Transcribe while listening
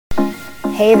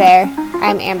Hey there,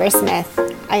 I'm Amber Smith.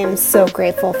 I am so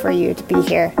grateful for you to be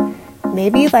here.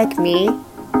 Maybe like me,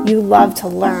 you love to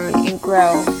learn and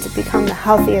grow to become the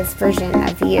healthiest version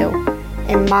of you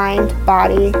in mind,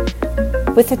 body,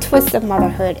 with a twist of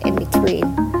motherhood in between.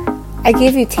 I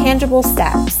give you tangible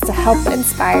steps to help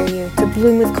inspire you to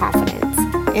bloom with confidence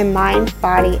in mind,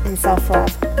 body, and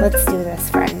self-love. Let's do this,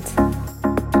 friends.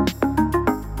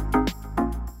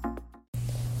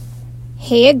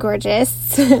 Hey, gorgeous.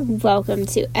 Welcome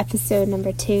to episode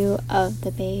number 2 of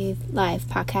the Babe Live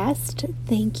podcast.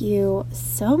 Thank you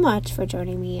so much for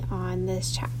joining me on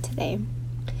this chat today.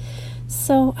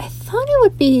 So I thought it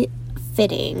would be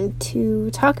fitting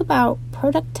to talk about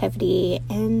productivity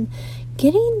and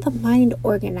getting the mind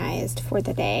organized for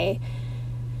the day.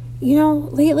 You know,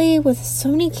 lately with so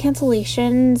many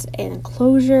cancellations and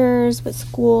closures with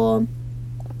school,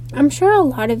 I'm sure a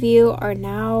lot of you are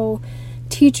now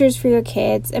teachers for your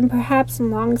kids, and perhaps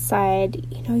alongside,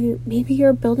 maybe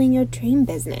you're building your dream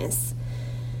business.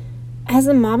 As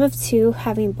a mom of 2,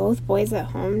 having both boys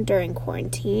at home during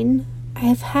quarantine,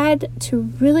 I've had to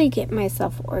really get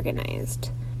myself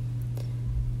organized.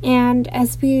 And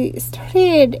as we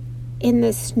started in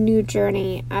this new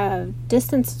journey of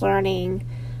distance learning,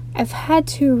 I've had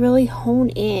to really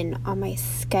hone in on my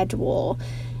schedule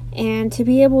and to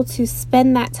be able to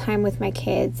spend that time with my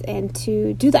kids and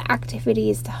to do the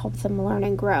activities to help them learn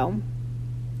and grow.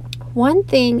 One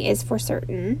thing is for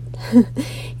certain,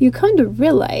 you come to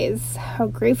realize how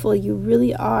grateful you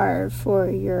really are for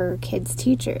your kids'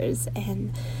 teachers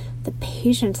and the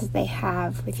patience that they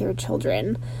have with your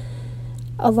children.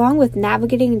 Along with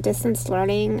navigating distance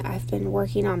learning, I've been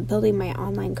working on building my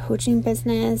online coaching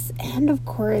business and, of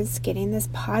course, getting this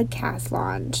podcast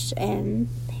launched, and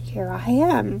here I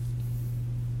am.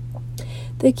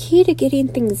 The key to getting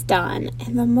things done,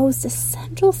 and the most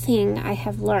essential thing I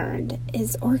have learned,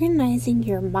 is organizing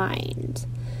your mind.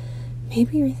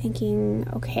 Maybe you're thinking,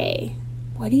 okay,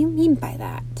 what do you mean by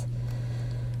that?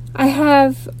 I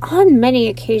have on many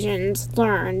occasions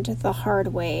learned the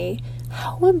hard way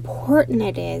how important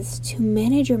it is to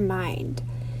manage your mind.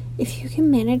 If you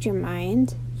can manage your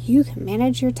mind, you can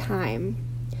manage your time.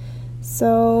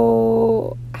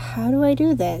 So, how do I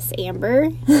do this, Amber?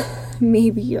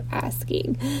 Maybe you're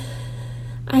asking.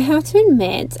 I have to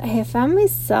admit, I have found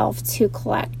myself to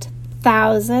collect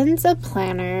thousands of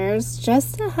planners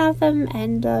just to have them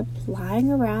end up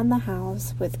lying around the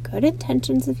house with good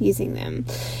intentions of using them.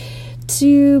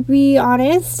 To be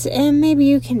honest, and maybe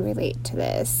you can relate to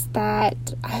this,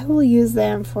 that I will use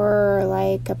them for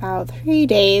like about 3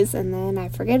 days and then I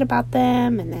forget about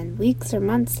them, and then weeks or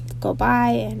months go by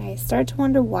and I start to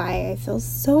wonder why I feel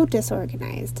so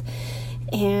disorganized.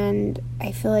 And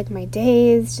I feel like my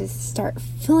days just start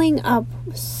filling up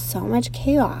with so much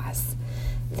chaos.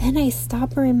 Then I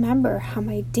stop and remember how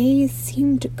my days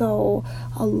seem to go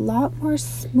a lot more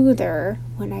smoother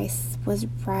when I was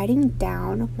writing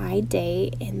down my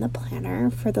day in the planner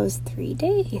for those 3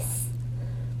 days.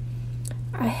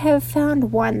 I have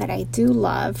found one that I do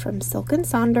love from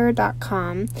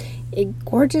silkandsonder.com, a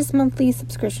gorgeous monthly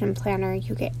subscription planner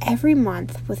you get every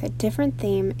month with a different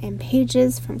theme and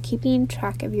pages from keeping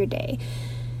track of your day,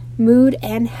 mood,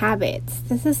 and habits.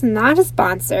 This is not a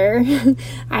sponsor.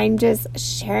 I'm just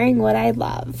sharing what I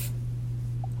love.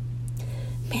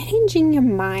 Managing your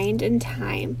mind and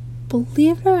time,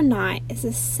 believe it or not, is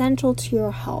essential to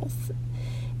your health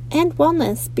and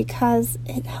wellness because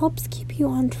it helps keep you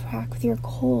on track with your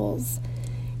goals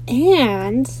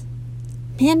and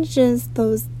manages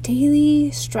those daily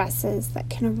stresses that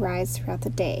can arise throughout the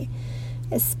day,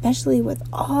 especially with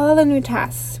all the new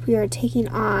tasks we are taking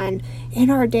on in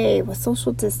our day with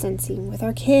social distancing with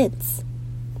our kids.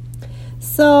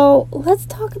 So let's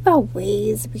talk about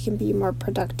ways we can be more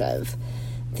productive.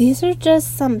 These are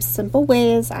just some simple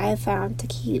ways I have found to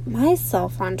keep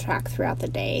myself on track throughout the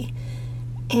day.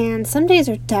 And some days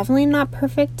are definitely not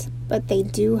perfect, but they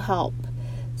do help.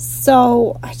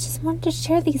 So I just wanted to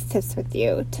share these tips with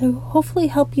you to hopefully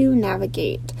help you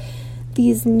navigate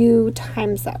these new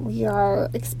times that we are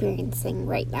experiencing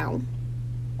right now.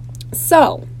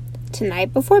 So,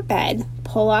 tonight before bed,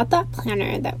 pull out that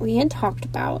planner that we had talked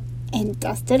about and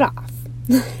dust it off.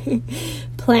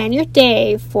 Plan your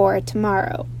day for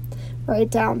tomorrow. Write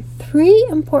down 3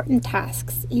 important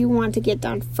tasks you want to get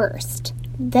done first.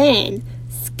 Then,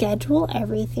 schedule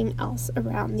everything else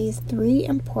around these 3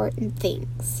 important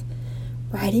things.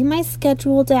 Writing my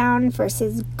schedule down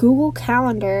versus Google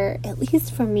Calendar, at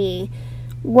least for me,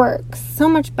 works so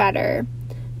much better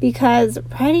because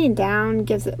writing down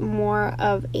gives it more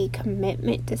of a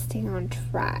commitment to stay on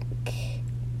track.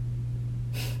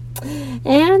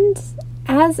 And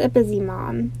as a busy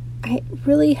mom, it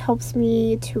really helps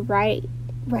me to write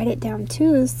it down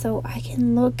too, so I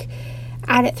can look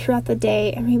at it throughout the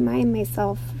day and remind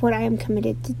myself what I am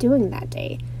committed to doing that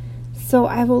day. So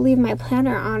I will leave my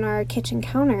planner on our kitchen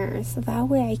counter, so that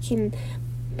way I can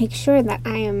make sure that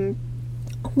I am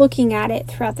looking at it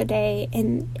throughout the day,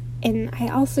 and I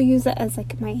also use it as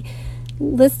like my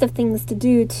list of things to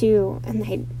do too, and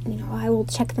I will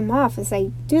check them off as I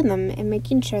do them and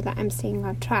making sure that I'm staying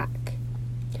on track.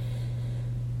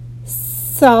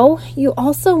 So you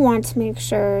also want to make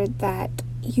sure that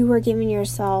you are giving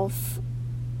yourself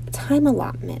time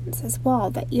allotments as well,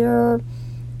 that you're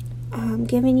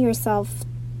giving yourself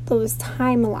those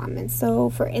time allotments. So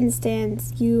for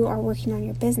instance, you are working on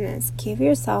your business, give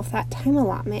yourself that time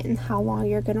allotment and how long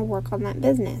you're going to work on that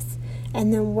business,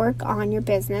 and then work on your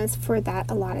business for that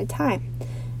allotted time,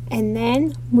 and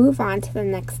then move on to the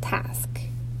next task.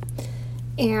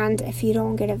 And if you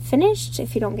don't get it finished,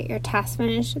 if you don't get your task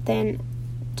finished, then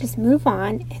just move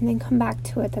on and then come back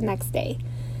to it the next day.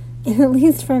 And at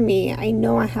least for me, I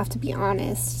know I have to be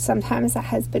honest, sometimes that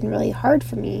has been really hard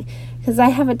for me because I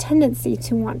have a tendency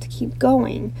to want to keep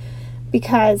going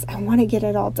because I want to get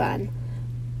it all done.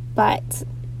 But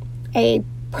I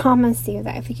promise you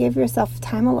that if you give yourself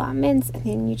time allotments and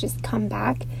then you just come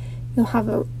back, you'll have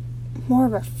a more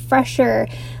of a fresher,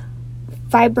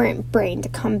 vibrant brain to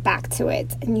come back to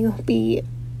it, and you'll be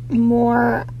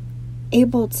more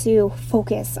able to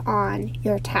focus on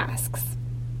your tasks.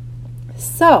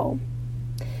 So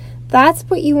that's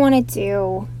what you want to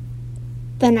do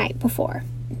the night before.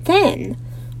 Then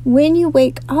when you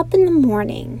wake up in the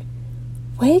morning,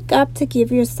 wake up to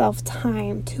give yourself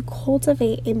time to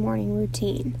cultivate a morning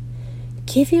routine.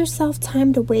 Give yourself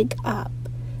time to wake up.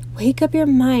 Wake up your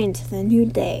mind to the new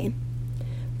day.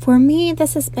 For me,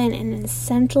 this has been an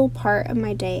essential part of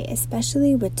my day,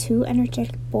 especially with 2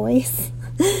 energetic boys.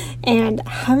 And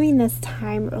having this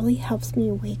time really helps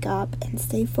me wake up and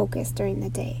stay focused during the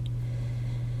day.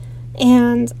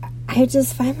 And I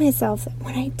just find myself that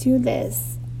when I do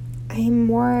this, I am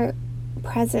more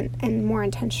present and more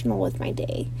intentional with my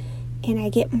day, and I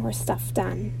get more stuff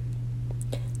done.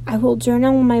 I will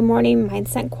journal my morning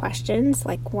mindset questions,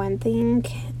 like one thing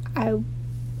I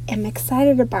am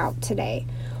excited about today,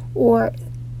 or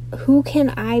who can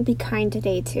I be kind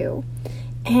today to,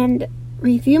 and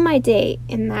review my day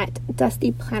in that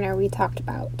dusty planner we talked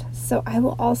about. So I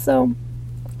will also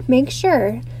make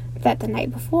sure that the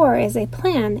night before, as I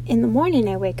plan, in the morning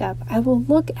I wake up, I will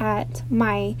look at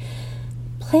my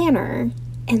planner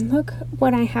and look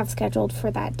what I have scheduled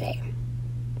for that day.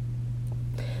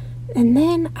 And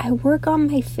then I work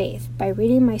on my faith by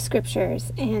reading my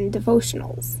scriptures and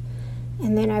devotionals.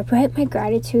 And then I write my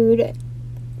gratitudes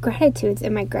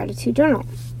in my gratitude journal.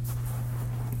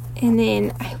 And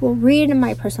then I will read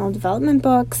my personal development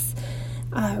books.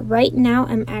 Right now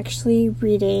I'm actually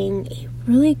reading a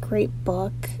really great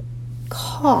book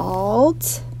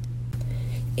called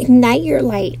Ignite Your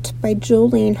Light by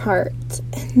Jolene Hart.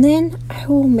 And then I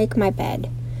will make my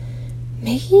bed.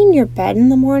 Making your bed in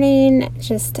the morning,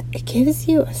 it gives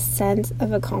you a sense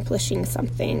of accomplishing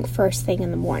something first thing in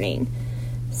the morning.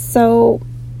 So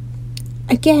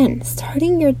again,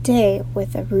 starting your day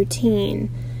with a routine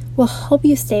will help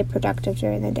you stay productive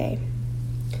during the day.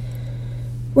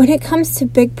 When it comes to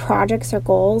big projects or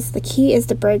goals, the key is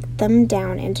to break them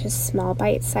down into small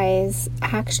bite-sized,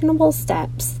 actionable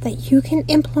steps that you can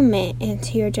implement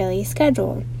into your daily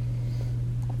schedule.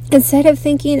 Instead of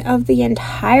thinking of the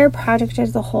entire project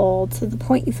as a whole to the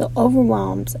point you feel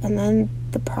overwhelmed and then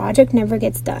the project never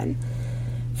gets done.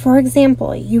 For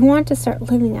example, you want to start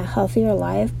living a healthier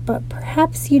life, but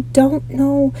perhaps you don't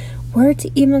know where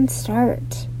to even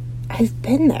start. I've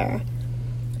been there.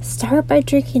 Start by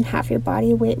drinking half your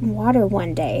body weight in water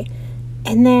one day,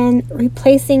 and then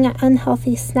replacing an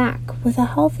unhealthy snack with a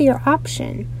healthier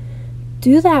option.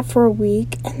 Do that for a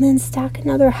week, and then stack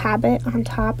another habit on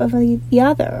top of the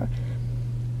other.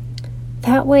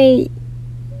 That way,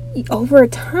 over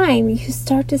time, you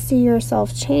start to see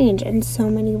yourself change in so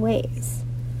many ways.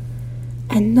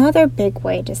 Another big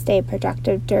way to stay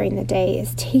productive during the day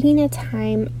is taking a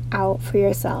time out for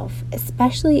yourself,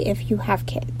 especially if you have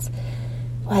kids.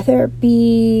 Whether it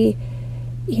be,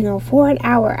 for an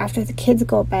hour after the kids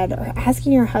go to bed, or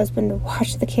asking your husband to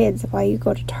watch the kids while you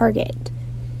go to Target.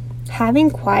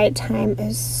 Having quiet time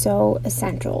is so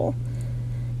essential.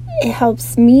 It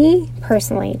helps me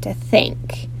personally to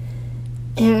think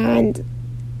and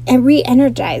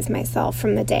re-energize myself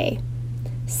from the day.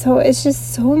 So it's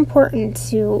just so important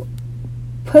to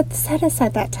set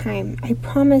aside that time. I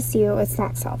promise you it's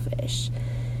not selfish,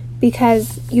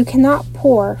 because you cannot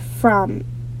pour from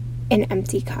an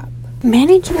empty cup.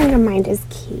 Managing your mind is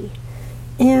key.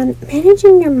 And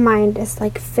managing your mind is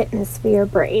like fitness for your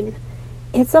brain.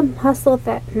 It's a muscle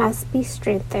that must be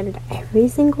strengthened every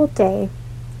single day,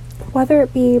 whether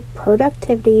it be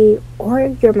productivity or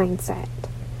your mindset.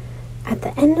 At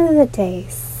the end of the day,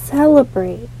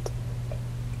 celebrate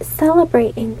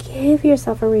and give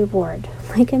yourself a reward,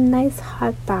 like a nice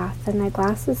hot bath and a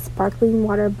glass of sparkling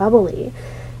water bubbly,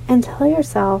 and tell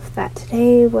yourself that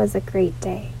today was a great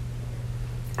day.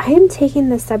 I am taking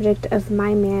the subject of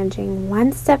mind managing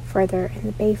one step further in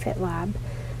the BayFit Lab,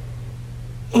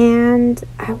 and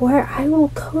where I will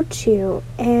coach you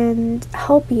and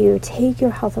help you take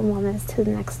your health and wellness to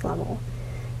the next level.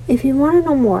 If you want to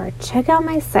know more, check out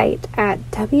my site at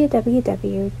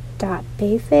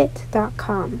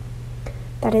www.bayfit.com.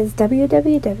 That is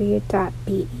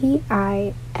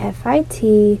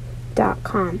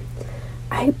www.beifit.com.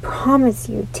 I promise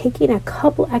you, taking a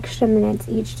couple extra minutes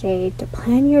each day to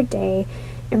plan your day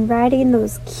and writing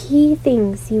those key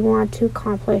things you want to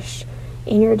accomplish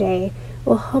in your day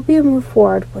will help you move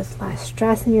forward with less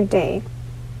stress in your day.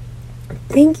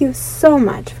 Thank you so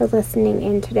much for listening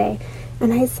in today,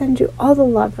 and I send you all the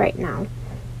love right now.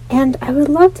 And I would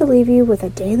love to leave you with a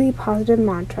daily positive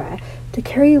mantra to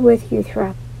carry with you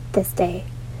throughout this day.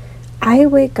 I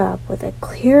wake up with a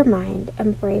clear mind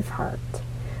and brave heart.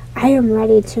 I am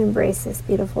ready to embrace this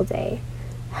beautiful day.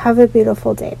 Have a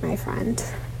beautiful day, my friend.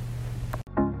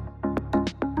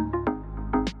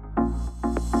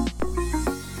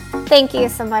 Thank you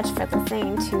so much for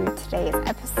listening to today's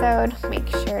episode. Make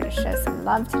sure to show some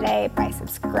love today by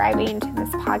subscribing to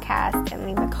this podcast and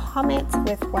leave a comment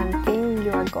with one thing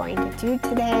you are going to do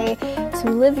today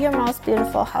to live your most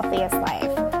beautiful, healthiest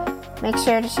life. Make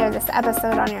sure to share this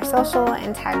episode on your social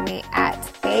and tag me at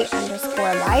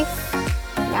 @bay_life.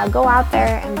 Now go out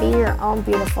there and be your own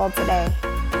beautiful today.